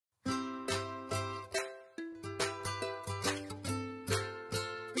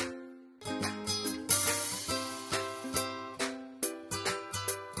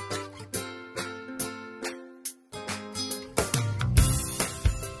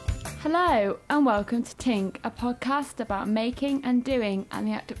Hello and welcome to Tink, a podcast about making and doing and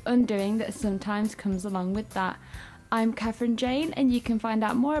the act of undoing that sometimes comes along with that. I'm Catherine Jane and you can find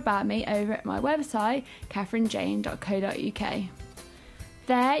out more about me over at my website catherinejane.co.uk.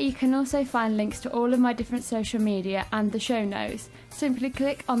 There you can also find links to all of my different social media and the show notes. Simply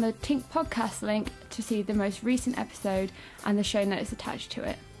click on the Tink podcast link to see the most recent episode and the show notes attached to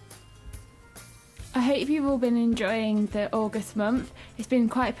it. I hope you've all been enjoying the August month. It's been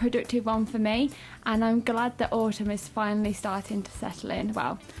quite a productive one for me and I'm glad that autumn is finally starting to settle in.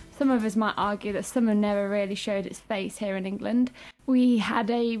 Well, some of us might argue that summer never really showed its face here in England. We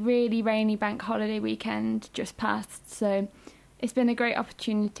had a really rainy bank holiday weekend just past, so it's been a great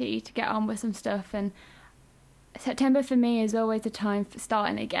opportunity to get on with some stuff, and September for me is always a time for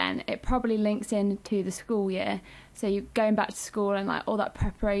starting again. It probably links into the school year, so you're going back to school and like all that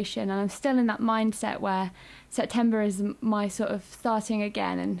preparation, and I'm still in that mindset where September is my sort of starting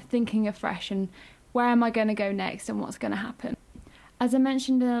again and thinking afresh and where am I going to go next and what's going to happen. As I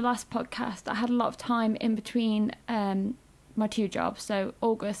mentioned in the last podcast, I had a lot of time in between my two jobs, so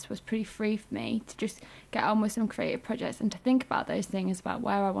August was pretty free for me to just get on with some creative projects and to think about those things, about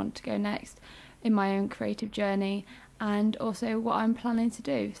where I want to go next in my own creative journey and also what I'm planning to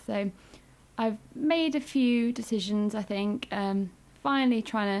do. So I've made a few decisions, I think, finally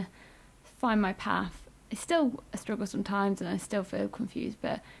trying to find my path. It's still a struggle sometimes and I still feel confused,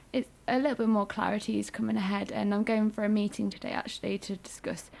 but it's a little bit more clarity is coming ahead, and I'm going for a meeting today actually to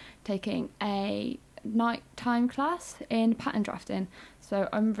discuss taking a nighttime class in pattern drafting. So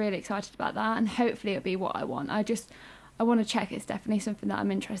I'm really excited about that and hopefully it'll be what I want. I want to check it's definitely something that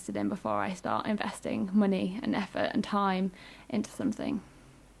I'm interested in before I start investing money and effort and time into something.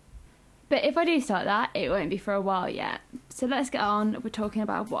 But if I do start that, it won't be for a while yet. So let's get on with talking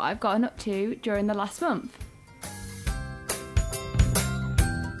about what I've gotten up to during the last month.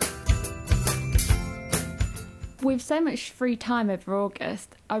 With so much free time over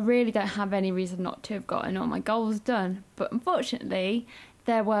August, I really don't have any reason not to have gotten all my goals done. But unfortunately,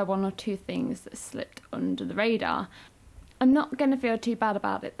 there were one or two things that slipped under the radar. I'm not going to feel too bad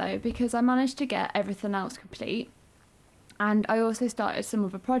about it though, because I managed to get everything else complete and I also started some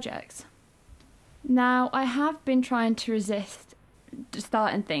other projects. Now, I have been trying to resist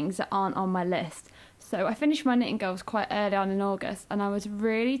starting things that aren't on my list. So I finished my knitting goals quite early on in August and I was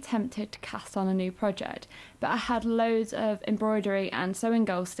really tempted to cast on a new project, but I had loads of embroidery and sewing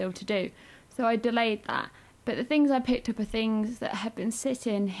goals still to do, so I delayed that. But the things I picked up are things that have been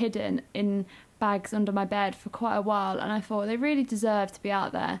sitting hidden in bags under my bed for quite a while, and I thought they really deserve to be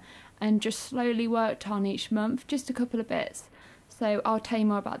out there and just slowly worked on each month, just a couple of bits. So I'll tell you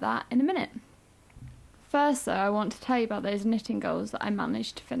more about that in a minute. First though, I want to tell you about those knitting goals that I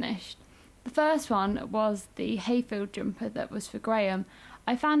managed to finish. The first one was the Hayfield jumper that was for Graham.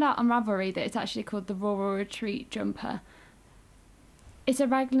 I found out on Ravelry that it's actually called the Rural Retreat jumper. It's a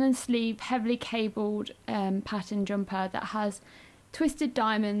raglan sleeve, heavily cabled pattern jumper that has twisted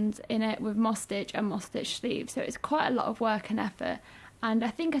diamonds in it with moss stitch and moss stitch sleeves, so it's quite a lot of work and effort. And I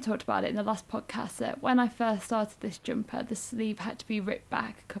think I talked about it in the last podcast that when I first started this jumper, the sleeve had to be ripped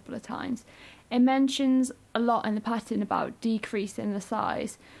back a couple of times. It mentions a lot in the pattern about decreasing the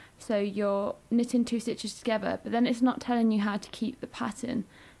size, so you're knitting two stitches together, but then it's not telling you how to keep the pattern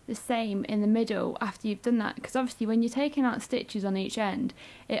the same in the middle after you've done that, because obviously when you're taking out stitches on each end,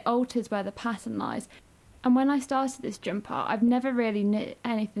 it alters where the pattern lies. And when I started this jumper, I've never really knit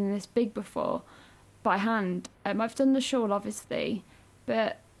anything this big before by hand. I've done the shawl obviously,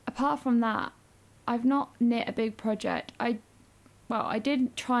 but apart from that, I've not knit a big project. I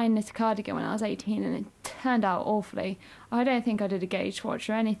did try and knit a cardigan when I was 18 and it turned out awfully. I don't think I did a gauge swatch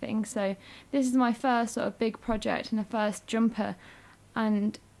or anything, so this is my first sort of big project and a first jumper,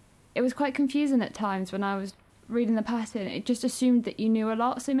 and it was quite confusing at times when I was reading the pattern. It just assumed that you knew a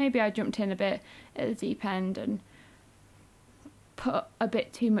lot, so maybe I jumped in a bit at the deep end and put a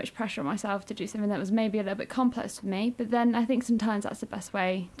bit too much pressure on myself to do something that was maybe a little bit complex for me. But then I think sometimes that's the best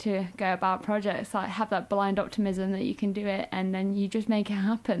way to go about projects, like have that blind optimism that you can do it and then you just make it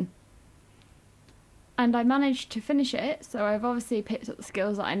happen. And I managed to finish it, so I've obviously picked up the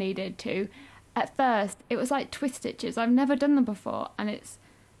skills that I needed to. At first it was like twist stitches. I've never done them before and it's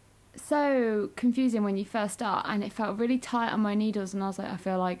so confusing when you first start, and it felt really tight on my needles and I was like, I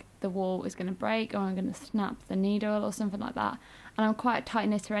feel like the wool is going to break or I'm going to snap the needle or something like that, and I'm quite a tight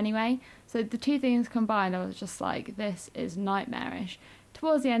knitter anyway, so the two things combined I was just like, this is nightmarish.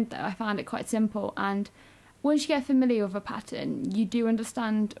 Towards the end though I found it quite simple, and once you get familiar with a pattern you do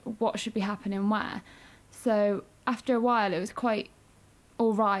understand what should be happening where, so after a while it was quite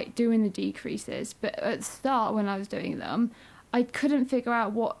alright doing the decreases. But at the start when I was doing them I couldn't figure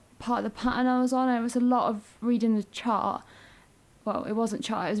out what part of the pattern I was on. And it was a lot of reading the chart. Well, it wasn't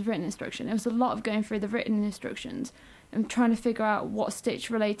chart, it was written instruction. It was a lot of going through the written instructions and trying to figure out what stitch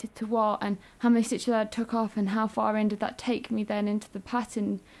related to what and how many stitches I took off and how far in did that take me then into the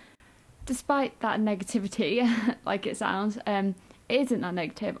pattern. Despite that negativity, like it sounds, it isn't that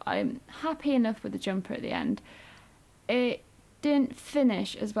negative. I'm happy enough with the jumper at the end. It didn't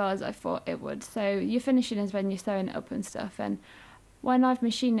finish as well as I thought it would. So your finishing is when you're sewing it up and stuff. And when I've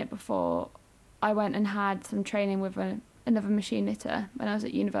machined it before, I went and had some training with another machine knitter when I was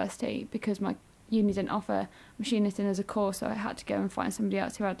at university, because my uni didn't offer machine knitting as a course, so I had to go and find somebody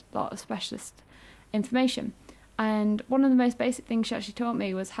else who had a lot of specialist information. And one of the most basic things she actually taught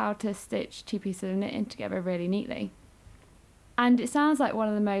me was how to stitch two pieces of knitting together really neatly. And it sounds like one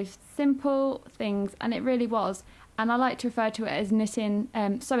of the most simple things, and it really was. And I like to refer to it as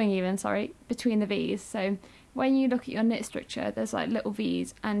sewing between the V's. So when you look at your knit structure, there's like little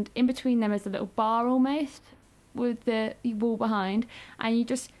V's, and in between them is a little bar almost with the wool behind, and you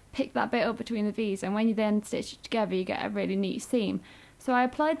just pick that bit up between the V's, and when you then stitch it together you get a really neat seam. So I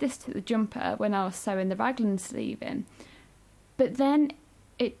applied this to the jumper when I was sewing the raglan sleeve in, but then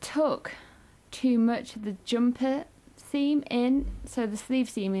it took too much of the jumper seam in, so the sleeve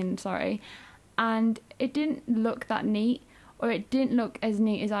seam in, and it didn't look that neat, or it didn't look as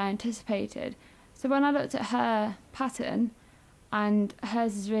neat as I anticipated. So when I looked at her pattern, and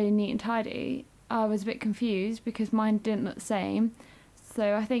hers is really neat and tidy, I was a bit confused because mine didn't look the same.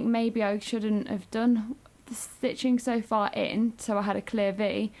 So I think maybe I shouldn't have done the stitching so far in, so I had a clear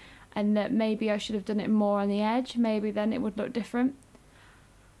V, and that maybe I should have done it more on the edge. Maybe then it would look different.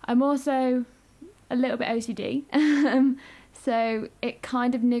 I'm also a little bit OCD, so it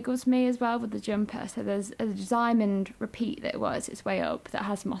kind of niggles me as well with the jumper. So there's a diamond repeat that works its way up that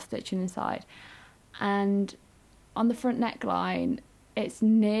has moss stitching inside, and on the front neckline it's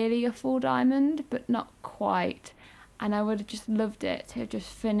nearly a full diamond but not quite, and I would have just loved it to have just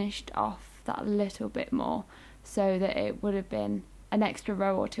finished off that little bit more, so that it would have been an extra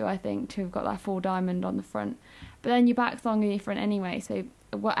row or two, I think, to have got that full diamond on the front. But then your back's longer than your front anyway, so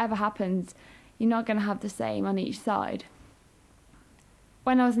whatever happens, you're not going to have the same on each side.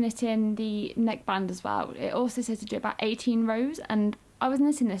 When I was knitting the neckband as well, it also said to do about 18 rows, and I was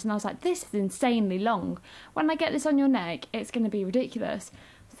knitting this and I was like, this is insanely long. When I get this on your neck, it's going to be ridiculous.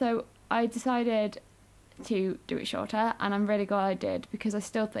 So I decided to do it shorter, and I'm really glad I did, because I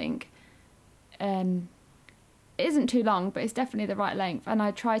still think it isn't too long, but it's definitely the right length, and I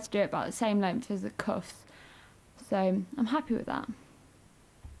tried to do it about the same length as the cuffs, so I'm happy with that.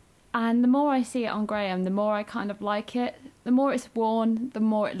 And the more I see it on Graham, the more I kind of like it. The more it's worn, the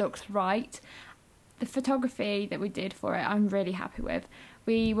more it looks right. The photography that we did for it, I'm really happy with.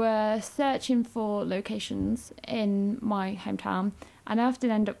 We were searching for locations in my hometown, and I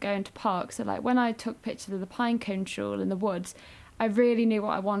often end up going to parks. So like when I took pictures of the pine cone shawl in the woods, I really knew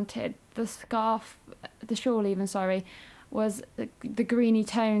what I wanted. The shawl even, was the greeny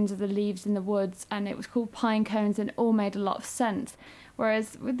tones of the leaves in the woods, and it was called pine cones, and it all made a lot of sense.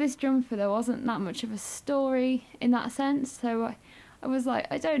 Whereas with this jumper, there wasn't that much of a story in that sense, so I was like,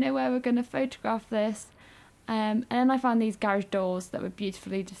 I don't know where we're going to photograph this. And then I found these garage doors that were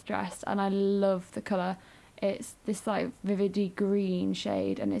beautifully distressed, and I love the colour. It's this like vividly green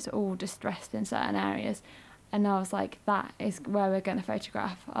shade, and it's all distressed in certain areas. And I was like, that is where we're going to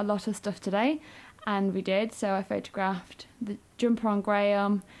photograph a lot of stuff today. And we did. So I photographed the jumper on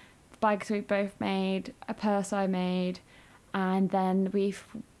Graham, the bags we both made, a purse I made, and then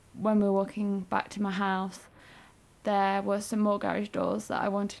when we were walking back to my house, there were some more garage doors that I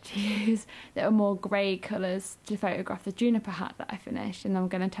wanted to use that were more grey colours to photograph the juniper hat that I finished, and I'm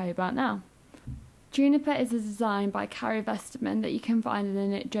going to tell you about now. Juniper is a design by Carrie Vesterman that you can find in the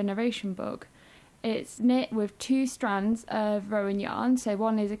Knit Generation book. It's knit with 2 strands of Rowan yarn, so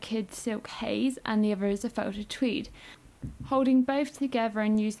one is a kid silk haze and the other is a felted tweed. Holding both together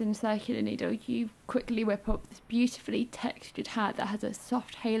and using a circular needle, you quickly whip up this beautifully textured hat that has a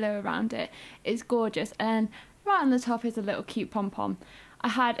soft halo around it. It's gorgeous, and right on the top is a little cute pom-pom. I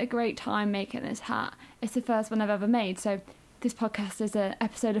had a great time making this hat. It's the first one I've ever made, so this podcast is an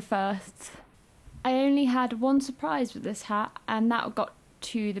episode of firsts. I only had one surprise with this hat, and that got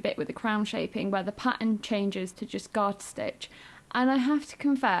to the bit with the crown shaping where the pattern changes to just garter stitch. And I have to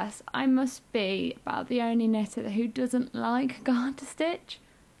confess, I must be about the only knitter who doesn't like garter stitch.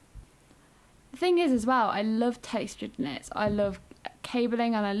 The thing is as well, I love textured knits. I love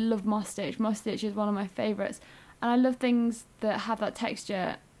cabling and I love moss stitch. Moss stitch is one of my favourites. And I love things that have that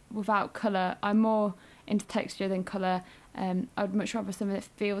texture without colour. I'm more into texture than colour. I'd much rather something that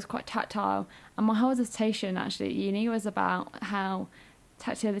feels quite tactile. And my whole dissertation actually at uni was about how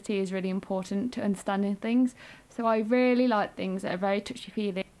tactility is really important to understanding things. So I really like things that are very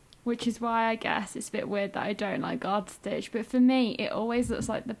touchy-feely, which is why I guess it's a bit weird that I don't like garter stitch. But for me, it always looks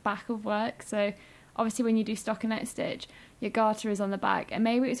like the back of work. So obviously when you do stockinette stitch, your garter is on the back. And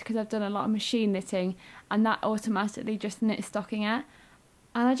maybe it's because I've done a lot of machine knitting and that automatically just knits stockinette.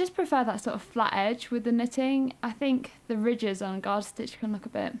 And I just prefer that sort of flat edge with the knitting. I think the ridges on garter stitch can look a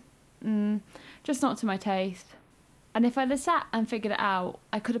bit, just not to my taste. And if I'd have sat and figured it out,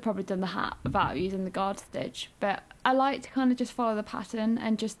 I could have probably done the hat without using the garter stitch. But I like to kind of just follow the pattern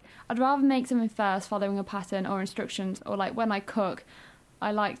and I'd rather make something first following a pattern or instructions, or like when I cook,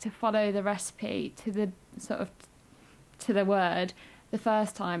 I like to follow the recipe to the word the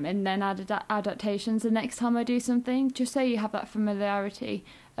first time and then add adaptations the next time I do something, just so you have that familiarity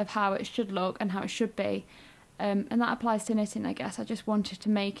of how it should look and how it should be. And that applies to knitting, I guess. I just wanted to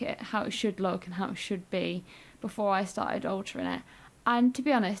make it how it should look and how it should be before I started altering it. And to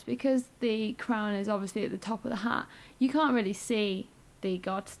be honest, because the crown is obviously at the top of the hat, you can't really see the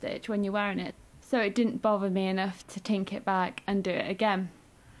garter stitch when you're wearing it. So it didn't bother me enough to tink it back and do it again.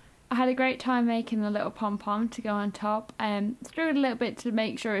 I had a great time making the little pom-pom to go on top. Struggled a little bit to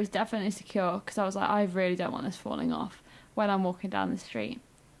make sure it was definitely secure, because I was like, I really don't want this falling off when I'm walking down the street.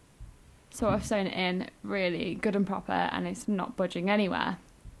 So I've sewn it in really good and proper, and it's not budging anywhere.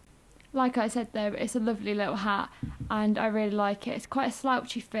 Like I said though, it's a lovely little hat and I really like it. It's quite a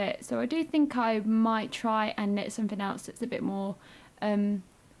slouchy fit, so I do think I might try and knit something else that's a bit more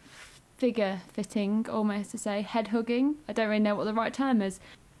figure fitting, almost to say, head hugging. I don't really know what the right term is,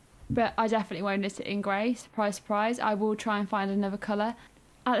 but I definitely won't knit it in grey. Surprise, surprise. I will try and find another colour.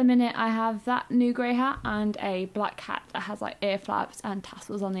 At the minute I have that new grey hat and a black hat that has like ear flaps and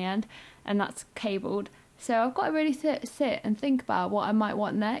tassels on the end, and that's cabled. So I've got to really sit and think about what I might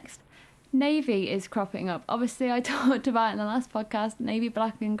want next. Navy is cropping up. Obviously I talked about it in the last podcast, navy,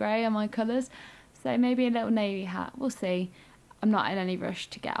 black and grey are my colours, so maybe a little navy hat, we'll see. I'm not in any rush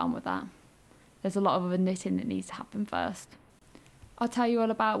to get on with that. There's a lot of other knitting that needs to happen first. I'll tell you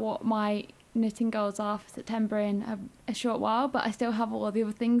all about what my knitting goals are for September in a short while, but I still have all the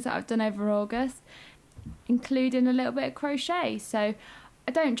other things that I've done over August, including a little bit of crochet. So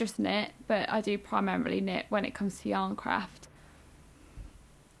I don't just knit, but I do primarily knit when it comes to yarn craft.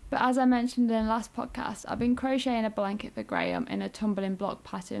 But as I mentioned in the last podcast, I've been crocheting a blanket for Graham in a tumbling block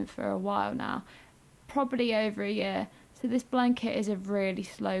pattern for a while now, probably over a year. So this blanket is a really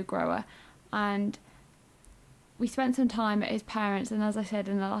slow grower, and we spent some time at his parents', and as I said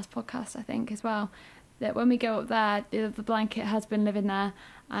in the last podcast I think as well, that when we go up there, the blanket has been living there,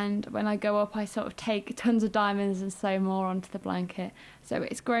 and when I go up I sort of take tons of diamonds and sew more onto the blanket. So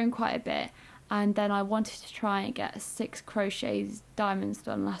it's grown quite a bit. And then I wanted to try and get 6 crochets diamonds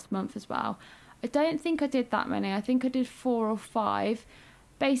done last month as well. I don't think I did that many. I think I did 4 or 5.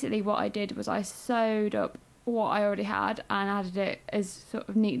 Basically what I did was I sewed up what I already had and added it as sort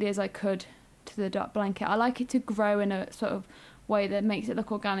of neatly as I could to the blanket. I like it to grow in a sort of way that makes it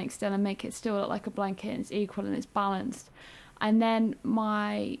look organic still and make it still look like a blanket and it's equal and it's balanced. And then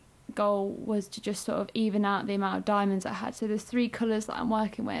my goal was to just sort of even out the amount of diamonds I had. So there's 3 colours that I'm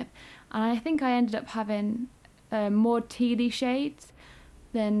working with, and I think I ended up having more tealy shades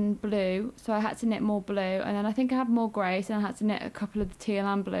than blue, so I had to knit more blue, and then I think I had more grey, so I had to knit a couple of the teal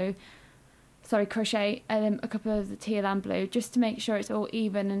and blue, crochet a couple of the teal and blue, just to make sure it's all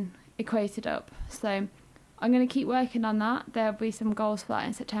even and equated up. So I'm going to keep working on that. There'll be some goals for that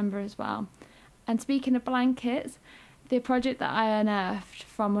in September as well. And speaking of blankets, the project that I unearthed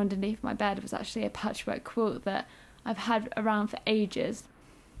from underneath my bed was actually a patchwork quilt that I've had around for ages.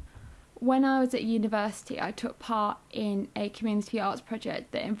 When I was at university, I took part in a community arts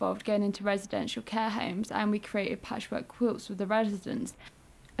project that involved going into residential care homes, and we created patchwork quilts with the residents.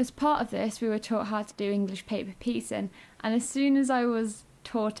 As part of this, we were taught how to do English paper piecing, and as soon as I was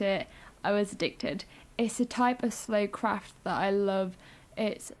taught it, I was addicted. It's a type of slow craft that I love.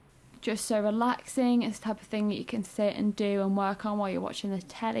 It's just so relaxing. It's the type of thing that you can sit and do and work on while you're watching the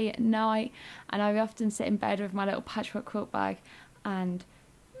telly at night. And I often sit in bed with my little patchwork quilt bag and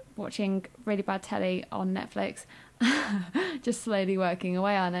watching really bad telly on Netflix, just slowly working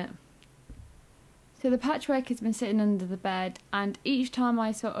away on it. So the patchwork has been sitting under the bed, and each time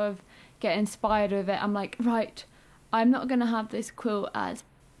I sort of get inspired with it, I'm like, right, I'm not going to have this quilt as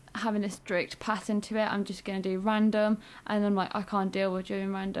having a strict pattern to it. I'm just going to do random, and I'm like, I can't deal with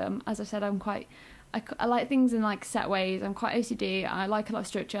doing random. As I said, I like things in like set ways. I'm quite OCD. I like a lot of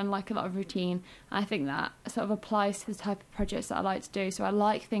structure and like a lot of routine, and I think that sort of applies to the type of projects that I like to do. So I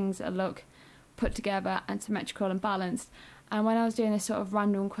like things that look put together and symmetrical and balanced. And when I was doing this sort of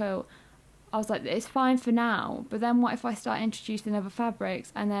random quilt, I was like, it's fine for now, but then what if I start introducing other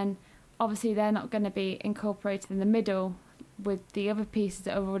fabrics, and then obviously they're not going to be incorporated in the middle with the other pieces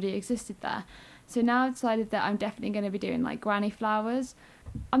that have already existed there. So now I've decided that I'm definitely going to be doing like granny flowers.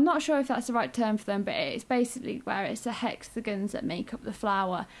 I'm not sure if that's the right term for them, but it's basically where it's the hexagons that make up the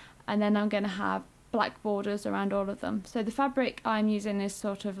flower, and then I'm going to have black borders around all of them. So the fabric I'm using is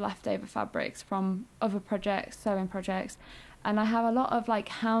sort of leftover fabrics from other projects, sewing projects, and I have a lot of like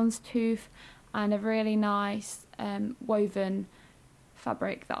houndstooth and a really nice woven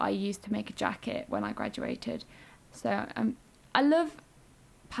fabric that I used to make a jacket when I graduated. So I love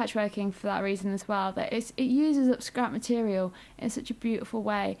patchworking for that reason as well, that it uses up scrap material in such a beautiful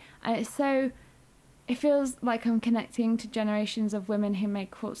way, and it feels like I'm connecting to generations of women who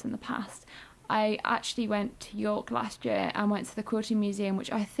made quilts in the past. I actually went to York last year and went to the Quilting Museum,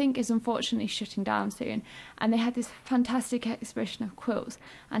 which I think is unfortunately shutting down soon, and they had this fantastic exhibition of quilts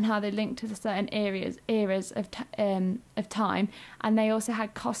and how they linked to the certain eras of time, and they also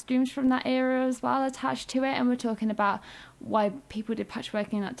had costumes from that era as well attached to it, and we're talking about why people did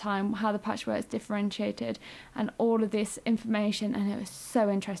patchworking in that time, how the patchwork is differentiated, and all of this information, and it was so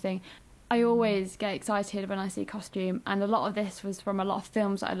interesting. I always get excited when I see costume, and a lot of this was from a lot of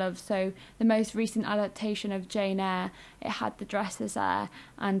films that I love. So the most recent adaptation of Jane Eyre, it had the dresses there,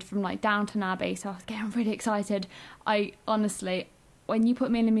 and from like Downton Abbey, so I was getting really excited. I honestly, when you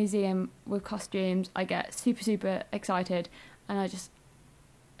put me in a museum with costumes, I get super excited, and I just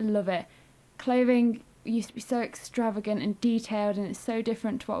love it. Clothing used to be so extravagant and detailed, and it's so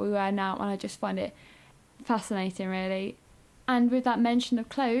different to what we wear now, and I just find it fascinating, really. And with that mention of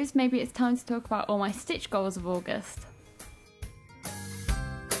clothes, maybe it's time to talk about all my stitch goals of August.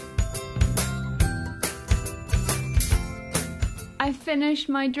 I finished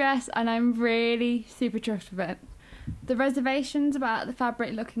my dress and I'm really super chuffed with it. The reservations about the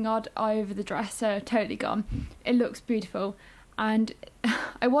fabric looking odd over the dress are totally gone. It looks beautiful, and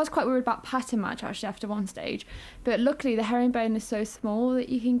I was quite worried about pattern match actually after one stage, but luckily the herringbone is so small that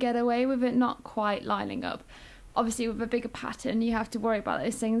you can get away with it not quite lining up. Obviously with a bigger pattern you have to worry about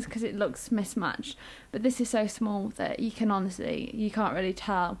those things because it looks mismatched, but this is so small that you can't really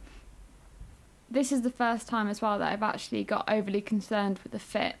tell. This is the first time as well that I've actually got overly concerned with the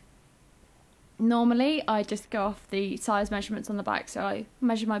fit. Normally I just go off the size measurements on the back, so I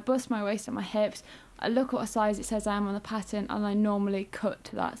measure my bust, my waist and my hips, I look at what size it says I am on the pattern, and I normally cut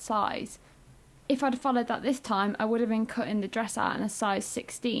to that size. If I'd followed that this time, I would have been cutting the dress out in a size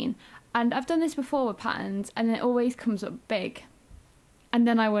 16, and I've done this before with patterns and it always comes up big. And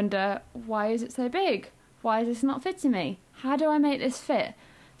then I wonder, why is it so big? Why is this not fitting me? How do I make this fit?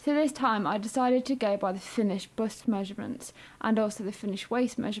 So this time I decided to go by the finished bust measurements and also the finished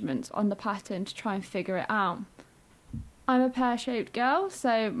waist measurements on the pattern to try and figure it out. I'm a pear-shaped girl,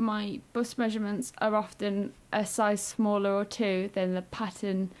 so my bust measurements are often a size smaller or two than the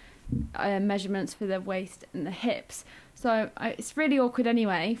pattern measurements for the waist and the hips. So it's really awkward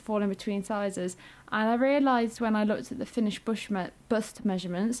anyway, falling between sizes. And I realised when I looked at the finished bust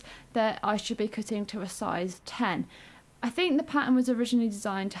measurements that I should be cutting to a size 10. I think the pattern was originally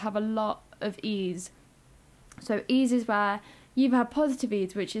designed to have a lot of ease. So ease is where you've had positive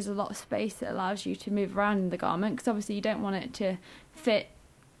ease, which is a lot of space that allows you to move around in the garment, because obviously you don't want it to fit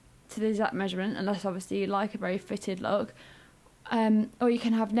to the exact measurement unless obviously you like a very fitted look. Or you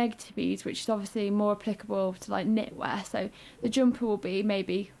can have negative ease, which is obviously more applicable to like knitwear. So the jumper will be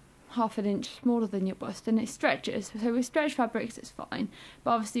maybe half an inch smaller than your bust and it stretches. So with stretch fabrics it's fine,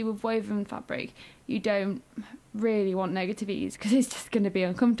 but obviously with woven fabric you don't really want negative ease because it's just going to be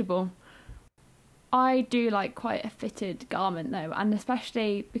uncomfortable. I do like quite a fitted garment though, and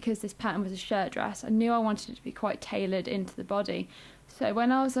especially because this pattern was a shirt dress, I knew I wanted it to be quite tailored into the body. So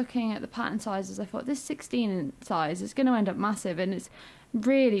when I was looking at the pattern sizes, I thought this 16 size is going to end up massive and it's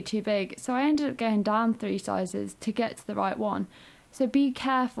really too big. So I ended up going down 3 sizes to get to the right one. So be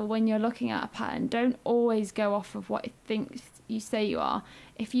careful when you're looking at a pattern. Don't always go off of what it thinks you say you are.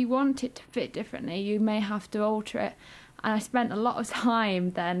 If you want it to fit differently, you may have to alter it. And I spent a lot of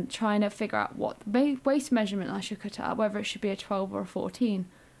time then trying to figure out what waist measurement I should cut out, whether it should be a 12 or a 14.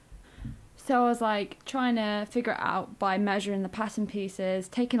 So I was like trying to figure it out by measuring the pattern pieces,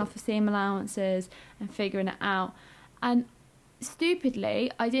 taking off the seam allowances and figuring it out. And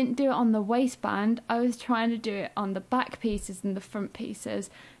stupidly, I didn't do it on the waistband. I was trying to do it on the back pieces and the front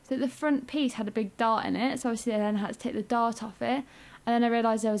pieces. So the front piece had a big dart in it, so obviously I then had to take the dart off it. And then I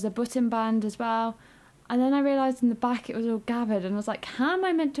realised there was a button band as well. And then I realised in the back it was all gathered, and I was like, how am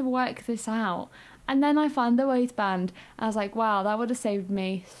I meant to work this out? And then I found the waistband, and I was like, wow, that would have saved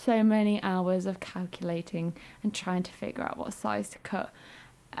me so many hours of calculating and trying to figure out what size to cut.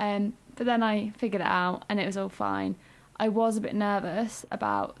 But then I figured it out and it was all fine. I was a bit nervous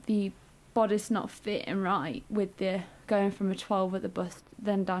about the bodice not fitting right with the going from a 12 at the bust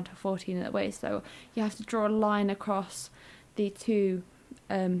then down to 14 at the waist. So you have to draw a line across the two.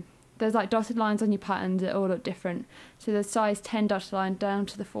 There's like dotted lines on your patterns that all look different. So the size 10 dotted line down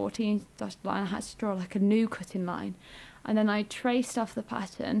to the 14 dotted line, I had to draw like a new cutting line. And then I traced off the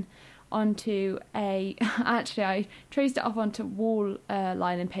pattern onto I traced it off onto wall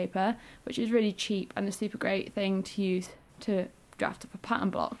lining paper, which is really cheap and a super great thing to use to draft up a pattern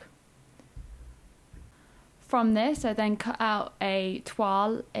block. From this, I then cut out a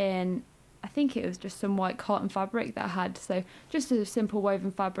toile in, I think it was just some white cotton fabric that I had, so just a simple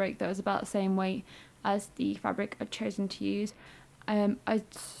woven fabric that was about the same weight as the fabric I'd chosen to use.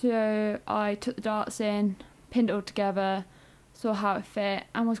 So I took the darts in, pinned it all together, saw how it fit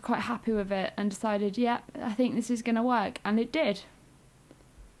and was quite happy with it and decided, yep, I think this is going to work, and it did.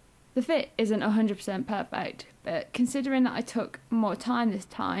 The fit isn't 100% perfect, but considering that I took more time this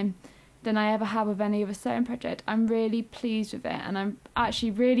time than I ever have with any other sewing project, I'm really pleased with it, and I'm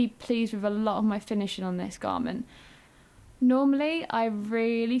actually really pleased with a lot of my finishing on this garment. Normally, I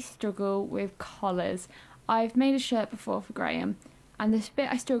really struggle with collars. I've made a shirt before for Graham, and this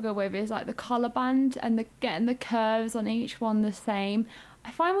bit I struggle with is like the collar band and getting the curves on each one the same.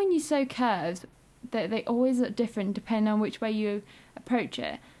 I find when you sew curves that they always look different depending on which way you approach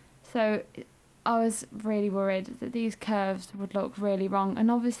it. So I was really worried that these curves would look really wrong,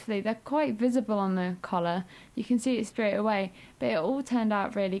 and obviously they're quite visible on the collar. You can see it straight away, but it all turned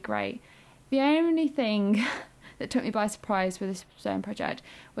out really great. The only thing that took me by surprise with this sewing project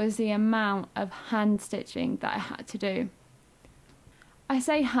was the amount of hand stitching that I had to do. I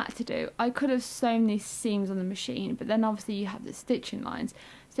say had to do, I could have sewn these seams on the machine, but then obviously you have the stitching lines.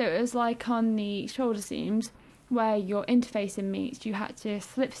 So it was like on the shoulder seams where your interfacing meets, you had to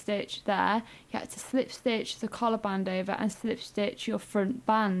slip stitch there, you had to slip stitch the collar band over and slip stitch your front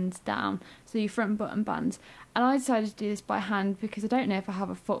bands down, so your front button bands. And I decided to do this by hand because I don't know if I have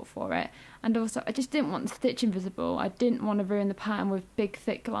a foot for it, and also I just didn't want the stitching visible. I didn't want to ruin the pattern with big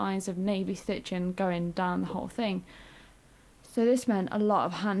thick lines of navy stitching going down the whole thing. So this meant a lot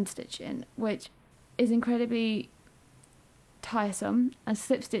of hand stitching, which is incredibly tiresome, and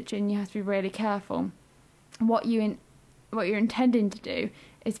slip stitching you have to be really careful. What you're intending to do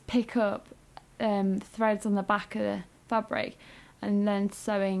is pick up threads on the back of the fabric and then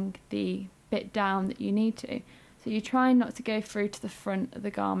sewing the bit down that you need to. So you're trying not to go through to the front of the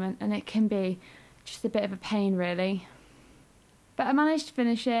garment, and it can be just a bit of a pain really. But I managed to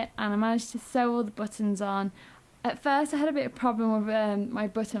finish it, and I managed to sew all the buttons on. At first I had a bit of problem with my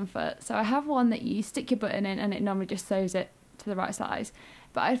button foot, so I have one that you stick your button in and it normally just sews it to the right size.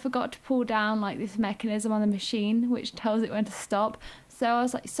 But I forgot to pull down like this mechanism on the machine which tells it when to stop. So I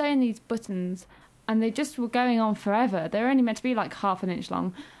was like sewing these buttons and they just were going on forever. They were only meant to be like half an inch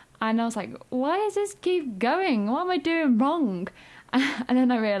long. And I was like, why does this keep going? What am I doing wrong? And then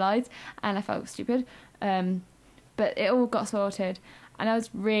I realised, and I felt stupid, but it all got sorted. And I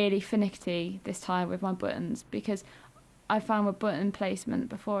was really finicky this time with my buttons because I found with button placement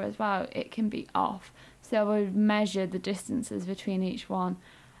before as well, it can be off. So I would measure the distances between each one.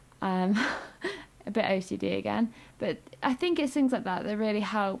 A bit OCD again. But I think it's things like that that really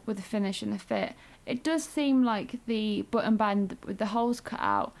help with the finish and the fit. It does seem like the button band with the holes cut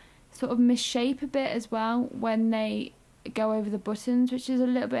out sort of misshape a bit as well when they go over the buttons, which is a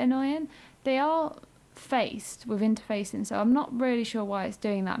little bit annoying. They are faced with interfacing, so I'm not really sure why it's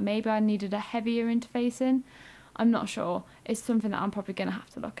doing that. Maybe I needed a heavier interfacing. I'm not sure. It's something that I'm probably going to have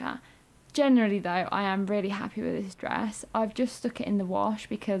to look at. Generally though, I am really happy with this dress. I've just stuck it in the wash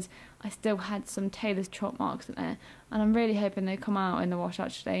because I still had some tailor's chalk marks in there, and I'm really hoping they come out in the wash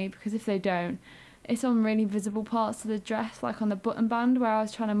actually, because if they don't, it's on really visible parts of the dress, like on the button band where I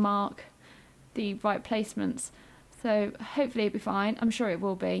was trying to mark the right placements. So hopefully it'll be fine. I'm sure it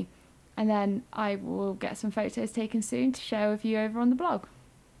will be. And then I will get some photos taken soon to share with you over on the blog.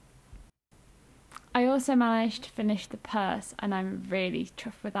 I also managed to finish the purse, and I'm really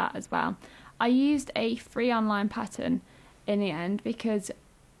chuffed with that as well. I used a free online pattern in the end because,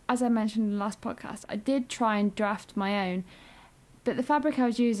 as I mentioned in the last podcast, I did try and draft my own, but the fabric I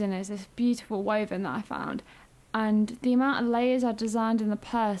was using is this beautiful woven that I found, and the amount of layers I designed in the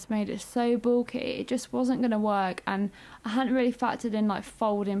purse made it so bulky, it just wasn't going to work, and I hadn't really factored in like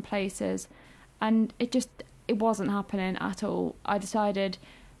folding places, and it wasn't happening at all. I decided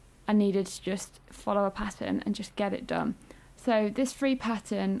I needed to just follow a pattern and just get it done. So this free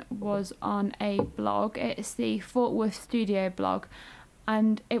pattern was on a blog. It's the Fort Worth Studio blog,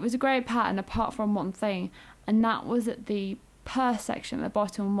 and it was a great pattern apart from one thing, and that was that the purse section at the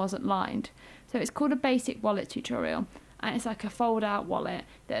bottom wasn't lined. So it's called a basic wallet tutorial, and it's like a fold out wallet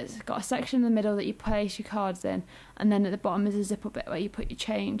that's got a section in the middle that you place your cards in, and then at the bottom is a zipper bit where you put your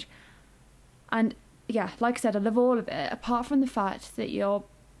change. And yeah, like I said, I love all of it, apart from the fact that your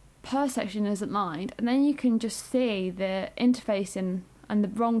purse section isn't lined, and then you can just see the interfacing and the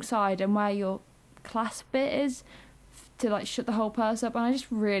wrong side and where your clasp bit is to like shut the whole purse up, and I just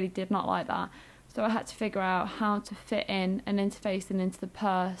really did not like that. So I had to figure out how to fit in an interfacing into the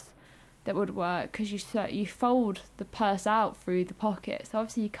purse that would work, because you fold the purse out through the pocket, so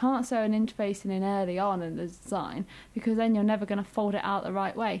obviously you can't sew an interfacing in early on in the design, because then you're never going to fold it out the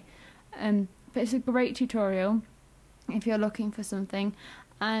right way. But it's a great tutorial if you're looking for something.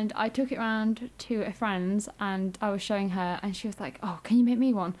 And I took it around to a friend's and I was showing her, and she was like, oh, can you make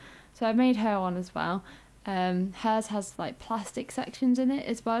me one? So I made her one as well. Hers has like plastic sections in it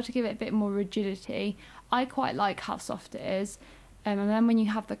as well to give it a bit more rigidity. I quite like how soft it is. And then when you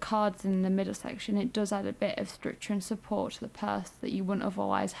have the cards in the middle section, it does add a bit of structure and support to the purse that you wouldn't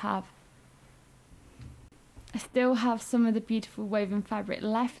otherwise have. I still have some of the beautiful woven fabric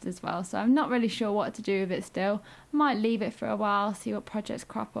left as well, so I'm not really sure what to do with it still. I might leave it for a while, see what projects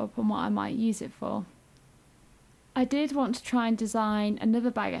crop up and what I might use it for. I did want to try and design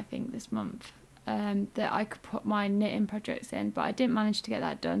another bag, I think, this month, that I could put my knitting projects in, but I didn't manage to get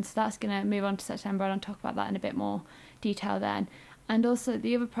that done, so that's going to move on to September, and I'll talk about that in a bit more detail then. And also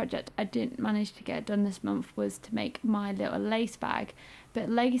the other project I didn't manage to get done this month was to make my little lace bag, but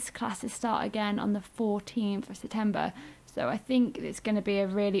lace classes start again on the 14th of September, so I think it's going to be a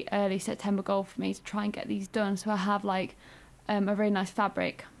really early September goal for me to try and get these done, so I have like a really nice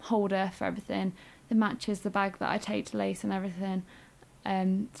fabric holder for everything that matches the bag that I take to lace and everything,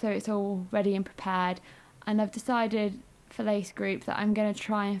 so it's all ready and prepared. And I've decided for Lace Group that I'm going to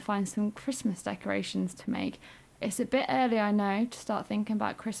try and find some Christmas decorations to make. It's a bit early, I know, to start thinking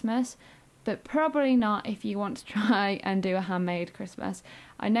about Christmas, but probably not if you want to try and do a handmade Christmas.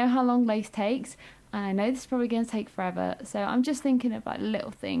 I know how long lace takes, and I know this is probably going to take forever, so I'm just thinking of like little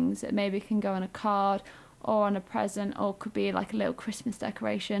things that maybe can go on a card or on a present, or could be like a little Christmas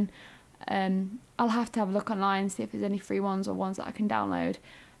decoration. I'll have to have a look online and see if there's any free ones or ones that I can download.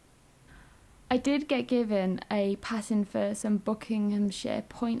 I did get given a pattern for some Buckinghamshire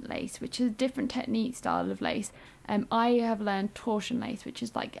point lace, which is a different technique style of lace. I have learned torsion lace, which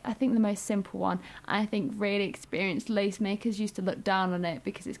is like, I think, the most simple one. I think really experienced lace makers used to look down on it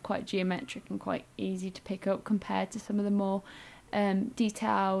because it's quite geometric and quite easy to pick up compared to some of the more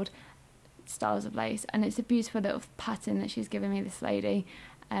detailed styles of lace. And it's a beautiful little pattern that she's given me, this lady.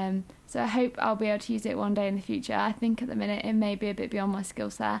 So I hope I'll be able to use it one day in the future. I think at the minute it may be a bit beyond my skill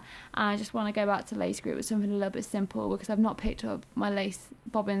set, and I just want to go back to Lace Group with something a little bit simple, because I've not picked up my lace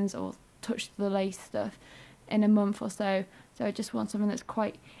bobbins or touched the lace stuff in a month or so. So I just want something that's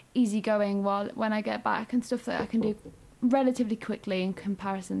quite easygoing while when I get back, and stuff that I can do relatively quickly in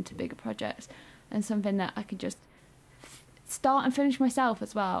comparison to bigger projects, and something that I can just start and finish myself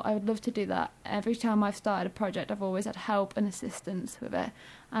as well. I would love to do that. Every time I've started a project, I've always had help and assistance with it,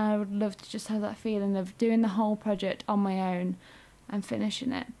 and I would love to just have that feeling of doing the whole project on my own and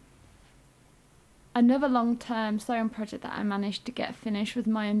finishing it. Another long-term sewing project that I managed to get finished was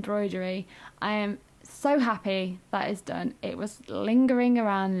my embroidery. I am so happy that is done. It was lingering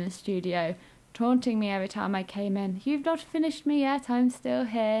around in the studio, taunting me every time I came in. You've not finished me yet, I'm still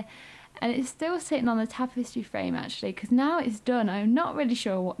here. And it's still sitting on the tapestry frame, actually, because now it's done, I'm not really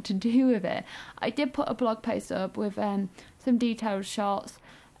sure what to do with it. I did put a blog post up with some detailed shots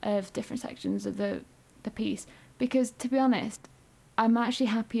of different sections of the piece, because, to be honest, I'm actually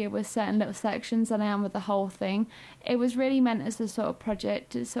happier with certain little sections than I am with the whole thing. It was really meant as a sort of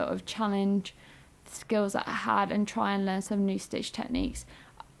project to sort of challenge the skills that I had and try and learn some new stitch techniques.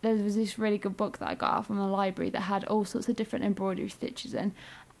 There was this really good book that I got out from the library that had all sorts of different embroidery stitches in,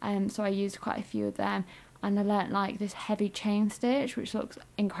 so I used quite a few of them, and I learnt like this heavy chain stitch, which looks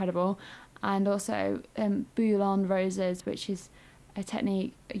incredible, and also boulon roses, which is a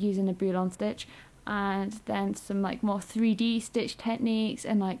technique using a boulon stitch, and then some like more 3D stitch techniques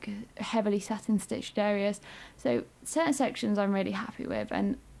and like heavily satin stitched areas. So certain sections I'm really happy with,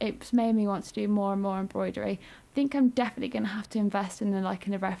 and it's made me want to do more and more embroidery. I think I'm definitely going to have to invest in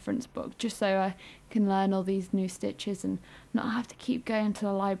a reference book, just so I can learn all these new stitches and not have to keep going to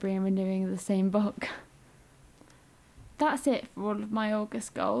the library and renewing the same book. That's it for all of my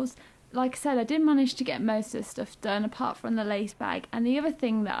August goals. Like I said, I did manage to get most of the stuff done apart from the lace bag, and the other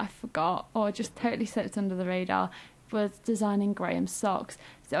thing that I forgot or just totally slipped under the radar was designing Graham's socks.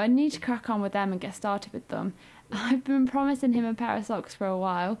 So I need to crack on with them and get started with them. I've been promising him a pair of socks for a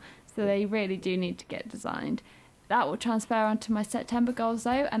while, so they really do need to get designed. That will transfer onto my September goals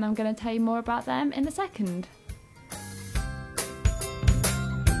though, and I'm going to tell you more about them in a second.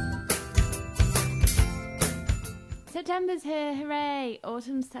 September's here, hooray!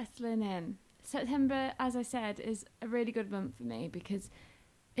 Autumn's settling in. September, as I said, is a really good month for me because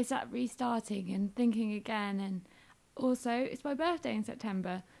it's that restarting and thinking again, and also it's my birthday in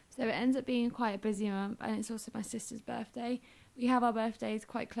September, so it ends up being quite a busy month, and it's also my sister's birthday. We have our birthdays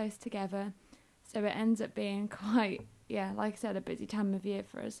quite close together, so it ends up being quite, like I said, a busy time of year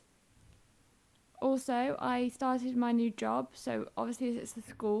for us. Also, I started my new job, so obviously it's the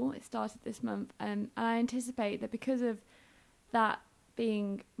school, it started this month, and I anticipate that because of that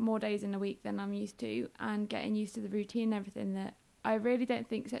being more days in a week than I'm used to, and getting used to the routine and everything, that I really don't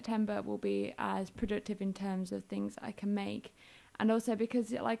think September will be as productive in terms of things I can make. And also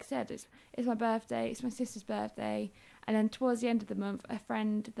because, like I said, it's my birthday, it's my sister's birthday, and then towards the end of the month, a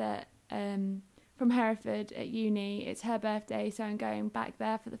friend that from Hereford at uni, it's her birthday, so I'm going back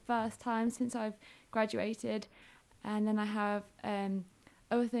there for the first time since I've graduated, and then I have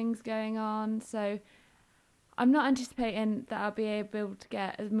other things going on, so I'm not anticipating that I'll be able to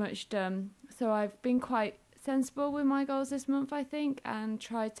get as much done. So I've been quite sensible with my goals this month, I think, and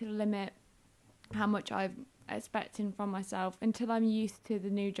tried to limit how much I'm expecting from myself until I'm used to the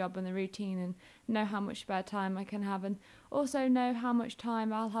new job and the routine, and know how much spare time I can have, and also know how much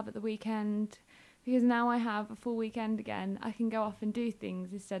time I'll have at the weekend, because now I have a full weekend again. I can go off and do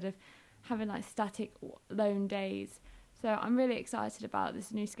things instead of having like static lone days. So I'm really excited about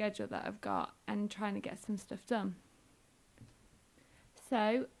this new schedule that I've got and trying to get some stuff done.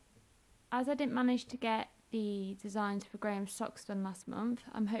 So, as I didn't manage to get the designs for Graham's socks done last month,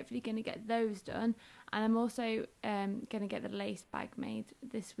 I'm hopefully going to get those done, and I'm also going to get the lace bag made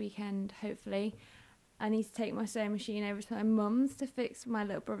this weekend, hopefully. I need to take my sewing machine over to my mum's to fix my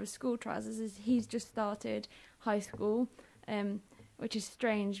little brother's school trousers, as he's just started high school, which is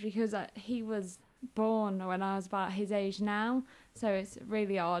strange because he was born when I was about his age now, so it's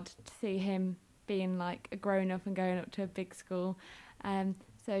really odd to see him being like a grown-up and going up to a big school.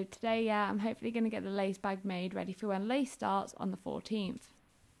 So today, I'm hopefully going to get the lace bag made ready for when lace starts on the 14th.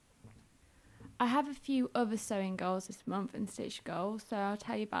 I have a few other sewing goals this month and stitch goals, so I'll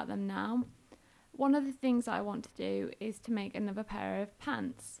tell you about them now. One of the things I want to do is to make another pair of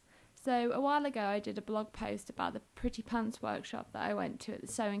pants. So a while ago I did a blog post about the Pretty Pants workshop that I went to at the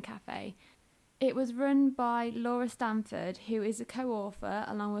Sewing Cafe. It was run by Laura Stanford, who is a co-author,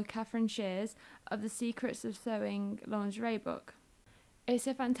 along with Catherine Shears, of the Secrets of Sewing lingerie book. It's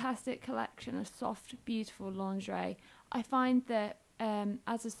a fantastic collection of soft, beautiful lingerie. I find that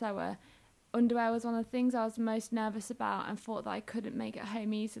as a sewer, underwear was one of the things I was most nervous about and thought that I couldn't make at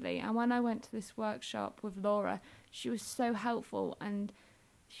home easily. And when I went to this workshop with Laura, she was so helpful and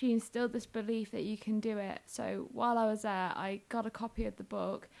she instilled this belief that you can do it. So while I was there, I got a copy of the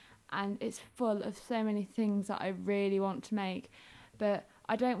book, and it's full of so many things that I really want to make. But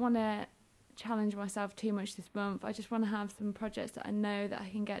I don't want to challenge myself too much this month. I just want to have some projects that I know that I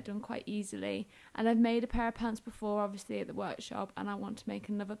can get done quite easily. And I've made a pair of pants before, obviously, at the workshop, and I want to make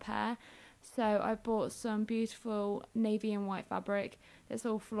another pair. So I bought some beautiful navy and white fabric that's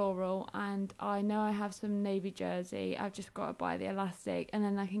all floral, and I know I have some navy jersey. I've just got to buy the elastic, and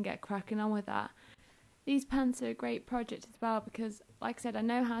then I can get cracking on with that. These pants are a great project as well because, like I said, I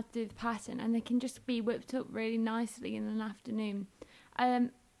know how to do the pattern, and they can just be whipped up really nicely in an afternoon.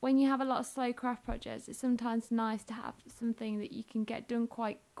 When you have a lot of slow craft projects, it's sometimes nice to have something that you can get done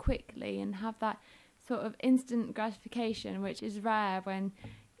quite quickly and have that sort of instant gratification, which is rare when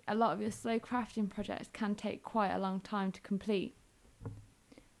a lot of your slow crafting projects can take quite a long time to complete.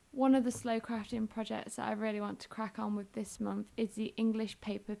 One of the slow crafting projects that I really want to crack on with this month is the English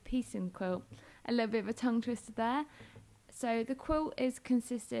paper piecing quilt. A little bit of a tongue twister there. So the quilt is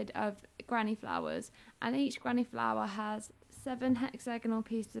consisted of granny flowers, and each granny flower has 7 hexagonal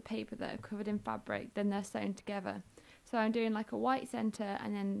pieces of paper that are covered in fabric, then they're sewn together. So I'm doing like a white centre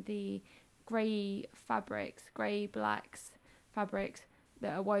and then the grey blacks fabrics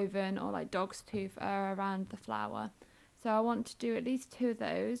that are woven, or like dog's tooth, are around the flower. So I want to do at least 2 of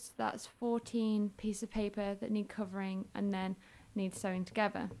those. That's 14 pieces of paper that need covering and then need sewing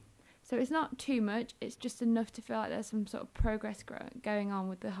together. So it's not too much, it's just enough to feel like there's some sort of progress going on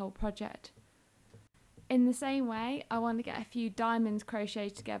with the whole project. In the same way, I want to get a few diamonds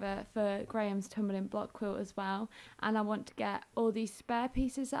crocheted together for Graham's tumbling block quilt as well, and I want to get all these spare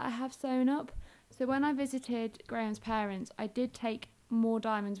pieces that I have sewn up. So when I visited Graham's parents, I did take more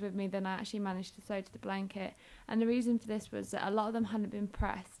diamonds with me than I actually managed to sew to the blanket, and the reason for this was that a lot of them hadn't been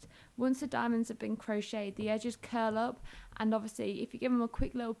pressed once the diamonds have been crocheted, the edges curl up, and obviously if you give them a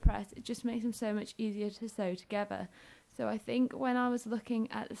quick little press, it just makes them so much easier to sew together. So I think when I was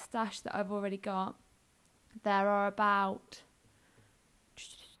looking at the stash that I've already got, there are about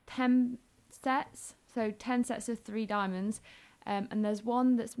 10 sets, so 10 sets of 3 diamonds, and there's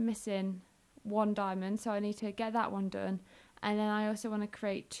one that's missing 1 diamond, so I need to get that one done. And then I also want to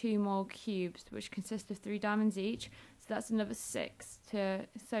create 2 more cubes, which consist of 3 diamonds each, so that's another 6 to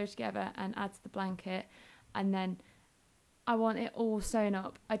sew together and add to the blanket. And then I want it all sewn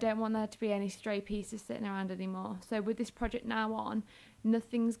up. I don't want there to be any stray pieces sitting around anymore. So with this project now on,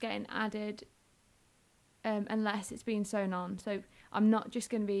 nothing's getting added unless it's being sewn on. So I'm not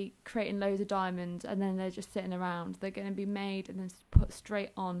just going to be creating loads of diamonds and then they're just sitting around. They're going to be made and then put straight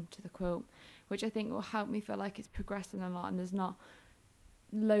on to the quilt, which I think will help me feel like it's progressing a lot and there's not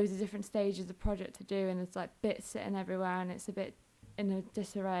loads of different stages of the project to do and there's like bits sitting everywhere and it's a bit in a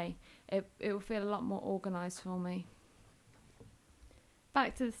disarray. It will feel a lot more organised for me.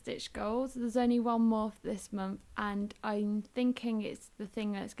 Back to the stitch goals, there's only one more for this month and I'm thinking it's the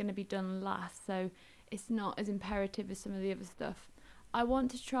thing that's going to be done last, so it's not as imperative as some of the other stuff. I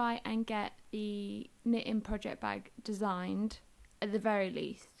want to try and get the knitting project bag designed at the very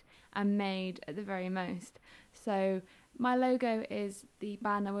least and made at the very most. So my logo is the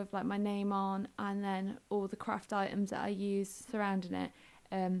banner with like my name on and then all the craft items that I use surrounding it.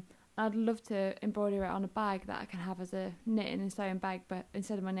 I'd love to embroider it on a bag that I can have as a knitting and sewing bag, but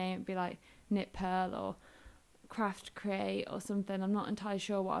instead of my name it'd be like Knit Pearl or Craft Create or something. I'm not entirely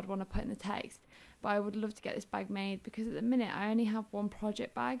sure what I'd want to put in the text, but I would love to get this bag made because at the minute I only have one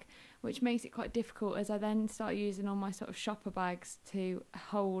project bag, which makes it quite difficult as I then start using all my sort of shopper bags to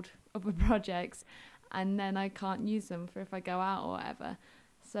hold other projects and then I can't use them for if I go out or whatever.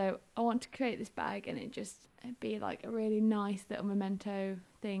 So I want to create this bag and it just be like a really nice little memento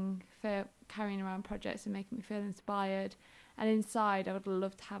thing for carrying around projects and making me feel inspired. And inside I would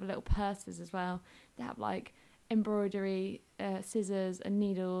love to have little purses as well. They have like embroidery, scissors and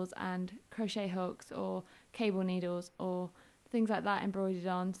needles and crochet hooks or cable needles or things like that embroidered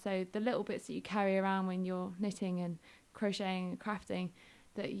on. So the little bits that you carry around when you're knitting and crocheting and crafting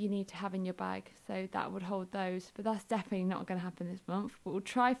that you need to have in your bag, so that would hold those. But that's definitely not going to happen this month, but we'll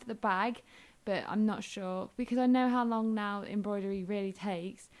try for the bag, but I'm not sure because I know how long now embroidery really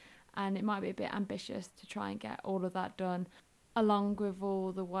takes and it might be a bit ambitious to try and get all of that done along with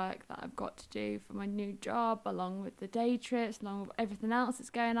all the work that I've got to do for my new job, along with the day trips, along with everything else that's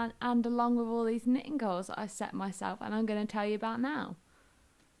going on, and along with all these knitting goals that I've set myself and I'm going to tell you about now.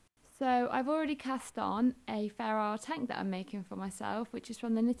 So I've already cast on a Fair Isle tank that I'm making for myself, which is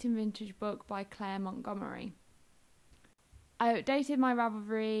from the Knitting Vintage book by Claire Montgomery. I updated my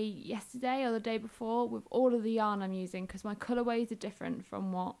Ravelry yesterday or the day before with all of the yarn I'm using because my colourways are different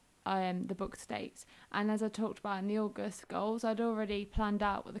from what the book states. And as I talked about in the August goals, I'd already planned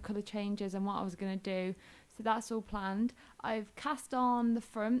out what the colour changes and what I was going to do. So that's all planned. I've cast on the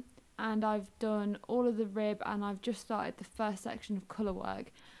front and I've done all of the rib and I've just started the first section of colour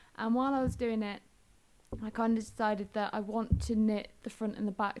work. And while I was doing it, I kind of decided that I want to knit the front and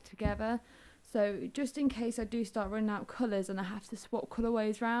the back together. So just in case I do start running out of colours and I have to swap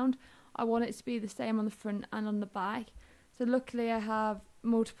colourways round, I want it to be the same on the front and on the back. So luckily I have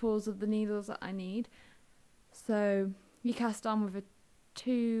multiples of the needles that I need. So you cast on with a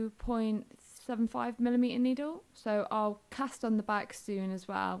 2.75mm needle. So I'll cast on the back soon as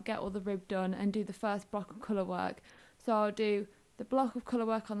well, get all the rib done and do the first block of colour work. So I'll do the block of colour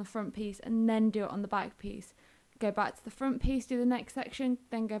work on the front piece and then do it on the back piece. Go back to the front piece, do the next section,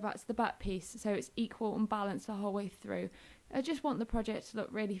 then go back to the back piece so it's equal and balanced the whole way through. I just want the project to look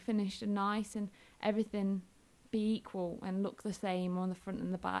really finished and nice and everything be equal and look the same on the front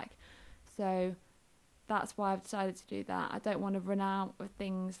and the back. So that's why I've decided to do that. I don't want to run out of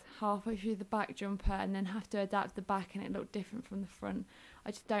things halfway through the back jumper and then have to adapt the back and it look different from the front.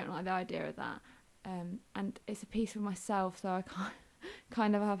 I just don't like the idea of that. And it's a piece for myself, so I can't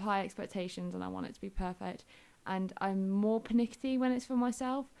kind of have high expectations and I want it to be perfect. And I'm more pernickety when it's for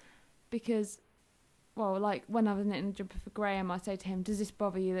myself because, well, like when I was knitting a jumper for Graham, I say to him, does this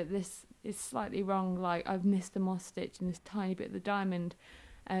bother you that this is slightly wrong, like I've missed the moss stitch in this tiny bit of the diamond?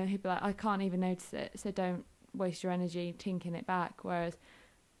 He'd be like, I can't even notice it, so don't waste your energy tinking it back. Whereas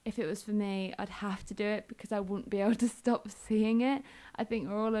if it was for me, I'd have to do it because I wouldn't be able to stop seeing it. I think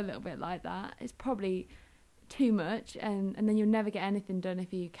we're all a little bit like that. It's probably too much and then you'll never get anything done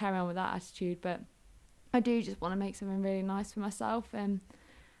if you carry on with that attitude, but I do just want to make something really nice for myself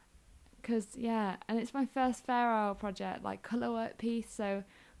because yeah, and it's my first Fair Isle project, like colour work piece, so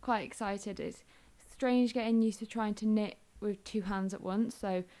quite excited. It's strange getting used to trying to knit with 2 hands at once,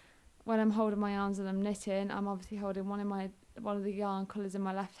 so when I'm holding my yarns and I'm knitting, I'm obviously holding one of the yarn colours in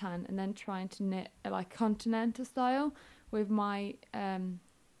my left hand and then trying to knit like continental style with my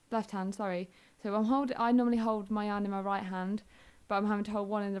left hand. Sorry. So I normally hold my yarn in my right hand, but I'm having to hold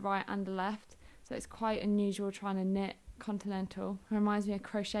one in the right and the left. So it's quite unusual trying to knit continental. It reminds me of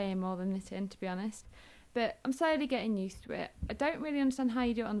crocheting more than knitting, to be honest. But I'm slowly getting used to it. I don't really understand how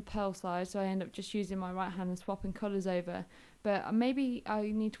you do it on the purl side, so I end up just using my right hand and swapping colours over. But maybe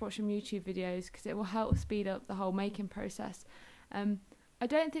I need to watch some YouTube videos because it will help speed up the whole making process. I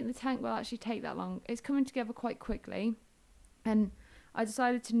don't think the tank will actually take that long. It's coming together quite quickly, and I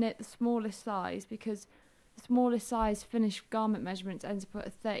decided to knit the smallest size because the smallest size finished garment measurements ends up at a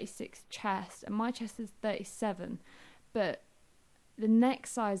 36 chest, and my chest is 37, but the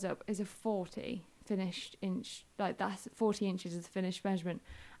next size up is a 40 finished inch, like that's 40 inches is the finished measurement,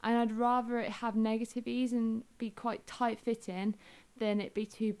 and I'd rather it have negative ease and be quite tight fitting than it be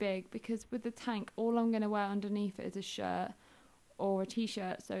too big, because with the tank all I'm going to wear underneath it is a shirt or a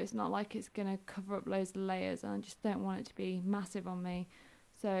t-shirt, so it's not like it's going to cover up loads of layers, and I just don't want it to be massive on me.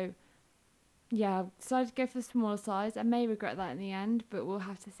 So yeah, I've decided to go for the smaller size. I may regret that in the end, but we'll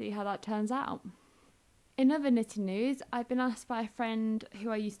have to see how that turns out. In other knitting news, I've been asked by a friend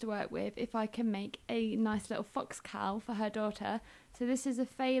who I used to work with if I can make a nice little fox cowl for her daughter. So this is a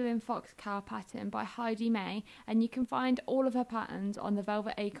Phelan fox cowl pattern by Heidi May, and you can find all of her patterns on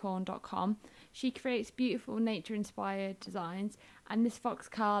thevelvetacorn.com. She creates beautiful nature-inspired designs, and this fox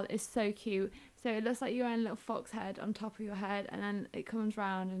cowl is so cute. So it looks like you're wearing a little fox head on top of your head, and then it comes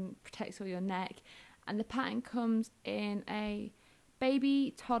round and protects all your neck. And the pattern comes in a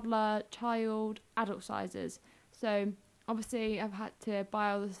baby, toddler, child, adult sizes. So obviously I've had to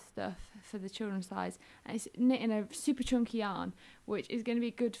buy all the stuff for the children's size, and it's knit in a super chunky yarn, which is going to be a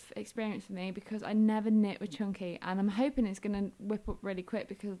good experience for me because I never knit with chunky, and I'm hoping it's going to whip up really quick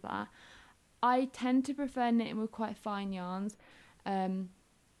because of that. I tend to prefer knitting with quite fine yarns.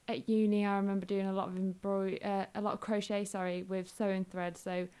 At uni, I remember doing a lot of crochet, with sewing thread.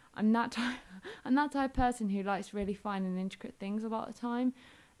 So I'm that type of person who likes really fine and intricate things a lot of the time.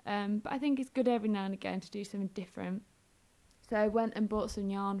 But I think it's good every now and again to do something different. So I went and bought some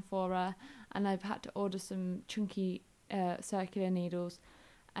yarn for her, and I've had to order some chunky circular needles.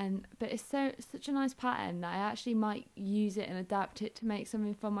 But it's such a nice pattern that I actually might use it and adapt it to make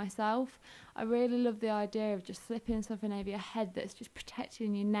something for myself. I really love the idea of just slipping something over your head that's just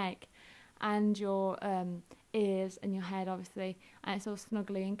protecting your neck and your ears and your head, obviously, and it's all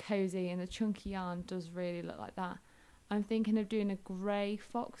snuggly and cozy, and the chunky yarn does really look like that. I'm thinking of doing a grey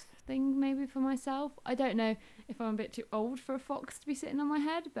fox thing maybe for myself. I don't know if I'm a bit too old for a fox to be sitting on my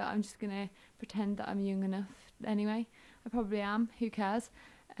head, but I'm just going to pretend that I'm young enough anyway. I probably am, who cares?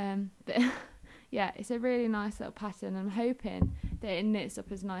 But yeah, it's a really nice little pattern. I'm hoping that it knits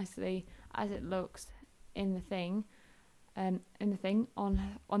up as nicely as it looks in the thing,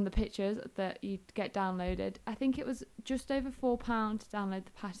 on the pictures that you get downloaded. I think it was just over £4 to download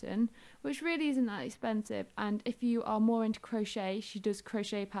the pattern, which really isn't that expensive. And if you are more into crochet, she does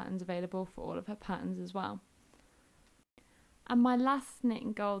crochet patterns available for all of her patterns as well. And my last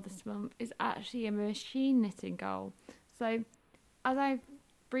knitting goal this month is actually a machine knitting goal. So as I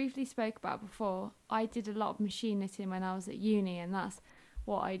briefly spoke about before, I did a lot of machine knitting when I was at uni, and that's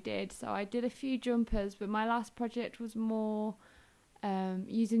what I did. So I did a few jumpers, but my last project was more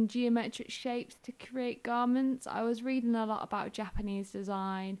using geometric shapes to create garments. I was reading a lot about Japanese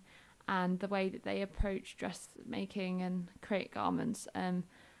design and the way that they approach dressmaking and create garments, and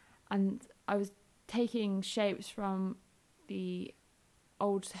I was taking shapes from the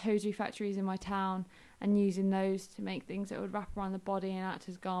old hosiery factories in my town and using those to make things that would wrap around the body and act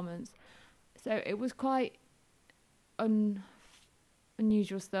as garments. So it was quite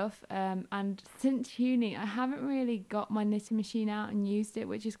unusual stuff, and since uni I haven't really got my knitting machine out and used it,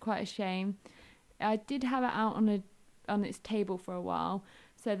 which is quite a shame. I did have it out on its table for a while,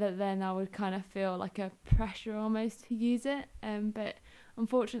 so that then I would kind of feel like a pressure almost to use it, but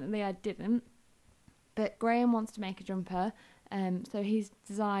unfortunately I didn't. But Graham wants to make a jumper, so he's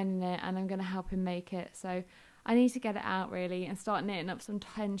designing it and I'm going to help him make it. So I need to get it out really and start knitting up some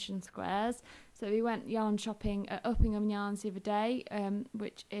tension squares. So we went yarn shopping at Uppingham Yarns the other day,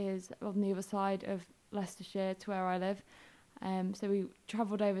 which is on the other side of Leicestershire to where I live. So we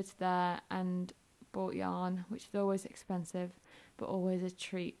travelled over to there and bought yarn, which is always expensive but always a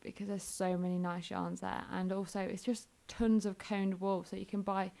treat because there's so many nice yarns there. And also it's just tons of coned wool, so you can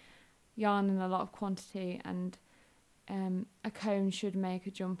buy yarn in a lot of quantity, and a cone should make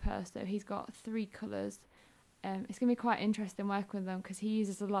a jumper. So he's got 3 colours. It's going to be quite interesting working with them because he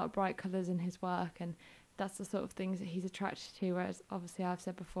uses a lot of bright colours in his work, and that's the sort of things that he's attracted to, whereas obviously I've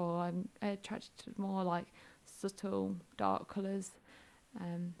said before I'm attracted to more like subtle dark colours.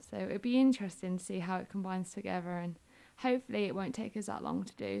 So it'd be interesting to see how it combines together, and hopefully it won't take us that long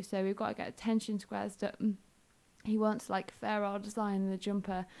to do. So we've got to get the tension squares done. He wants like Fair design the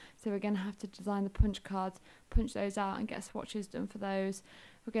jumper, so we're going to have to design the punch cards, punch those out and get swatches done for those.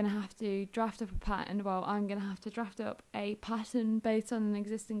 We're going to have to draft up a pattern. Well, I'm going to have to draft up a pattern based on an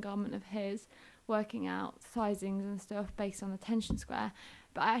existing garment of his, working out sizings and stuff based on the tension square.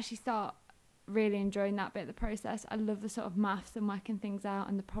 But I actually start really enjoying that bit of the process. I love the sort of maths and working things out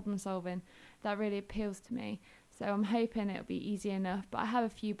and the problem solving. That really appeals to me. So I'm hoping it'll be easy enough, but I have a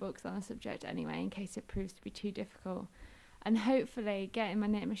few books on the subject anyway in case it proves to be too difficult. And hopefully getting my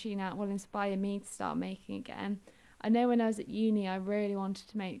knit machine out will inspire me to start making again. I know when I was at uni I really wanted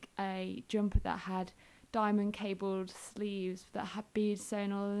to make a jumper that had diamond cabled sleeves that had beads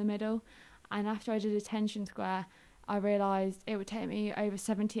sewn all in the middle, and after I did a tension square I realised it would take me over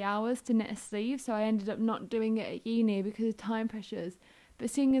 70 hours to knit a sleeve, so I ended up not doing it at uni because of time pressures. But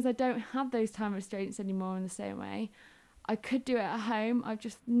seeing as I don't have those time restraints anymore in the same way, I could do it at home. I've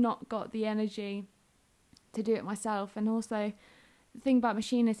just not got the energy to do it myself. And also, the thing about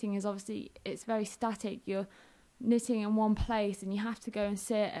machine knitting is obviously it's very static. You're knitting in one place and you have to go and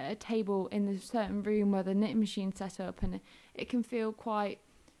sit at a table in a certain room where the knitting machine's set up, and it can feel quite,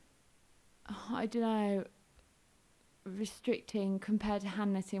 I don't know, restricting compared to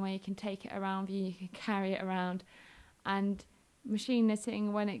hand knitting where you can take it around you, you can carry it around. And machine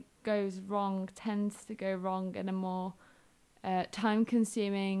knitting, when it goes wrong, tends to go wrong in a more time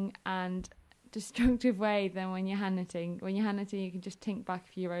consuming and destructive way than when you're hand knitting. When you're hand knitting you can just tink back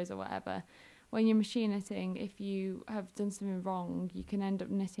a few rows or whatever. When you're machine knitting, if you have done something wrong you can end up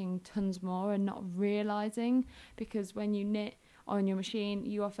knitting tons more and not realising, because when you knit on your machine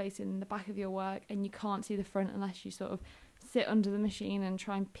you are facing the back of your work and you can't see the front unless you sort of sit under the machine and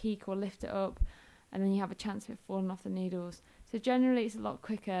try and peek or lift it up, and then you have a chance of it falling off the needles. So generally it's a lot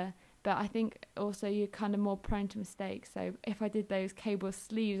quicker, but I think also you're kind of more prone to mistakes. So if I did those cable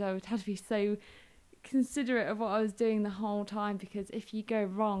sleeves I would have to be so considerate of what I was doing the whole time, because if you go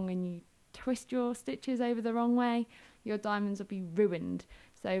wrong and you twist your stitches over the wrong way, your diamonds will be ruined.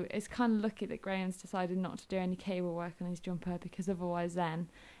 So it's kind of lucky that Graham's decided not to do any cable work on his jumper, because otherwise then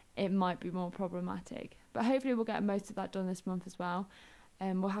it might be more problematic. But hopefully we'll get most of that done this month as well,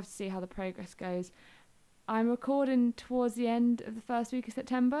 and we'll have to see how the progress goes. I'm recording towards the end of the first week of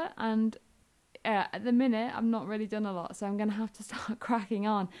September, and at the minute I'm not really done a lot, so I'm going to have to start cracking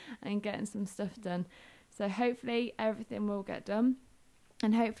on and getting some stuff done. So hopefully everything will get done,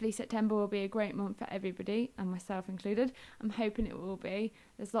 and hopefully September will be a great month for everybody, and myself included. I'm hoping it will be.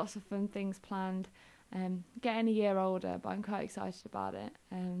 There's lots of fun things planned. Getting a year older, but I'm quite excited about it.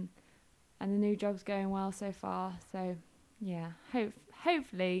 And the new job's going well so far, so yeah,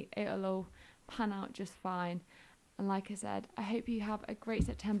 hopefully it'll all pan out just fine. And like I said, I hope you have a great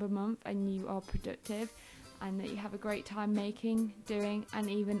September month and you are productive, and that you have a great time making, doing and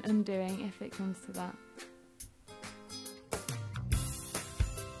even undoing if it comes to that.